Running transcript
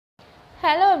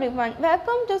Hello everyone,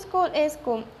 welcome to School is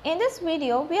Cool. In this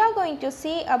video, we are going to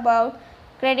see about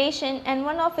gradation and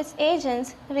one of its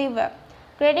agents, river.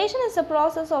 Gradation is the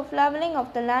process of leveling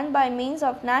of the land by means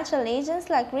of natural agents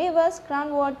like rivers,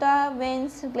 groundwater,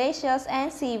 winds, glaciers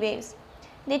and sea waves.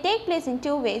 They take place in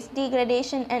two ways,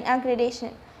 degradation and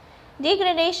aggradation.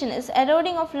 Degradation is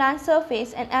eroding of land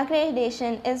surface and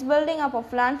aggradation is building up of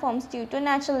landforms due to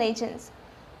natural agents.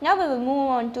 Now we will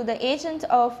move on to the agent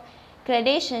of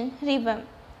gradation, river.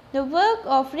 The work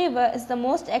of river is the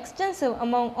most extensive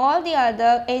among all the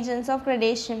other agents of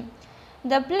gradation.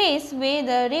 The place where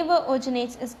the river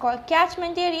originates is called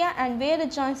catchment area and where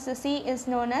it joins the sea is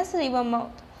known as river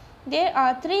mouth. There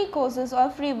are three courses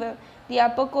of river, the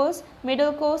upper course,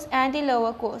 middle course and the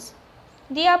lower course.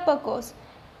 The upper course.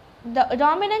 The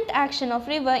dominant action of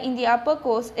river in the upper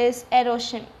course is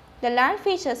erosion. The land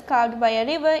features carved by a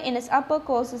river in its upper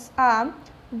courses are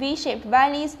V-shaped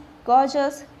valleys,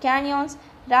 gorges, canyons,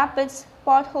 rapids,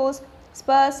 potholes,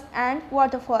 spurs and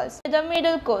waterfalls. The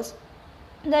middle course.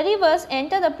 The rivers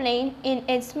enter the plain in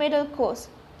its middle course.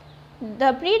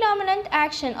 The predominant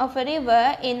action of a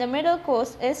river in the middle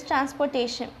course is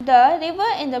transportation. The river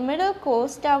in the middle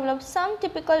course develops some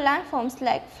typical landforms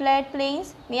like flat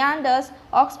plains, meanders,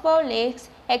 oxbow lakes,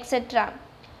 etc.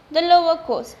 The lower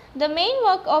course. The main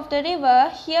work of the river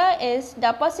here is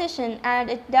deposition and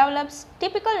it develops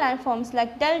typical landforms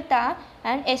like delta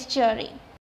and estuary.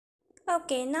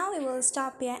 Okay, now we will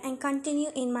stop here and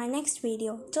continue in my next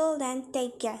video. Till then,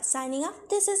 take care. Signing off,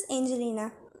 this is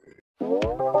Angelina.